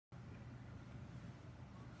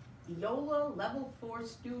viola level 4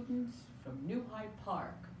 students from New Hyde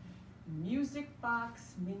Park. Music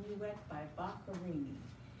Box Minuet by Boccherini.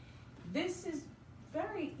 This is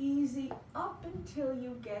very easy up until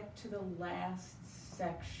you get to the last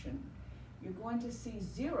section. You're going to see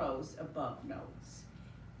zeros above notes.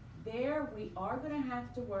 There we are going to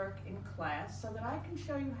have to work in class so that I can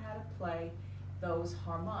show you how to play those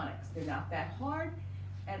harmonics. They're not that hard,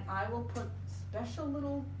 and I will put special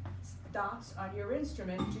little dots on your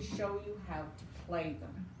instrument to show you how to play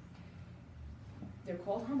them. They're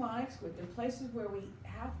called harmonics. They're places where we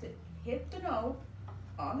have to hit the note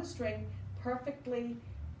on the string perfectly,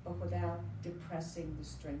 but without depressing the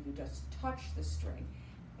string. You just touch the string.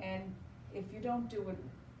 And if you don't do it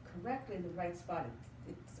correctly in the right spot,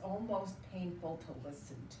 it's almost painful to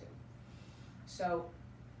listen to. So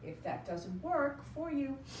if that doesn't work for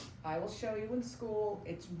you, I will show you in school.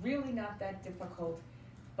 It's really not that difficult,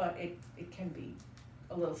 but it can be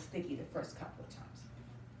a little sticky the first couple of times.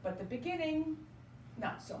 But the beginning,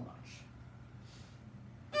 not so much.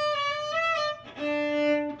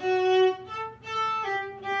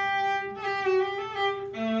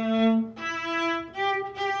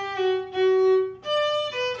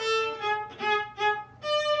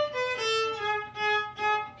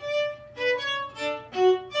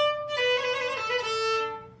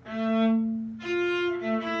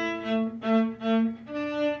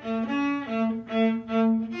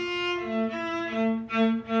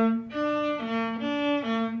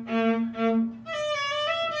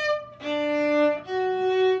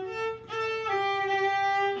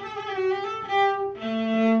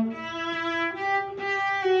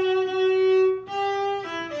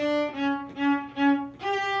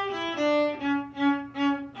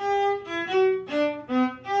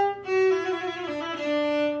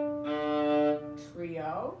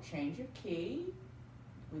 Change of key.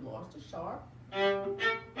 We lost a sharp.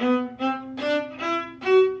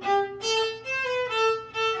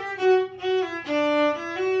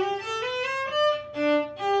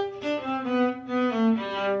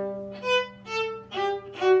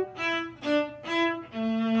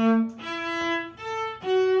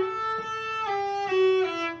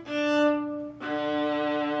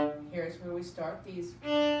 Here's where we start these.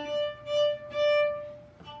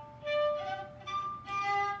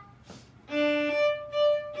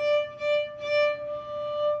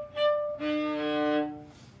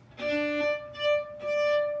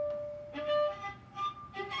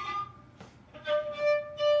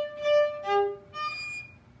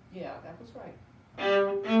 Yeah, that was right.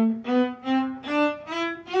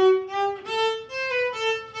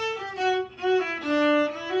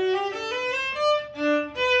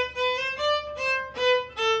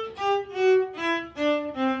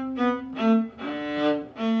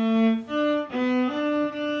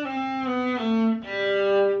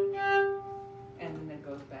 And then it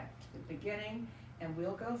goes back to the beginning, and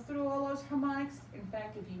we'll go through all those harmonics. In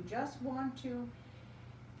fact, if you just want to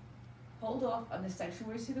hold off on the section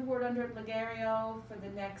where you see the word under it, legario, for the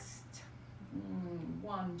next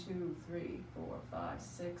 1, 2, 3, 4, 5,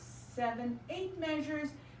 6, 7, 8 measures.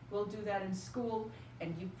 We'll do that in school,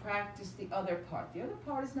 and you practice the other part. The other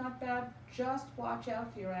part is not bad. Just watch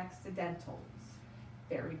out for your accidentals.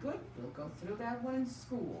 Very good. We'll go through that one in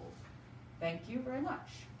school. Thank you very much.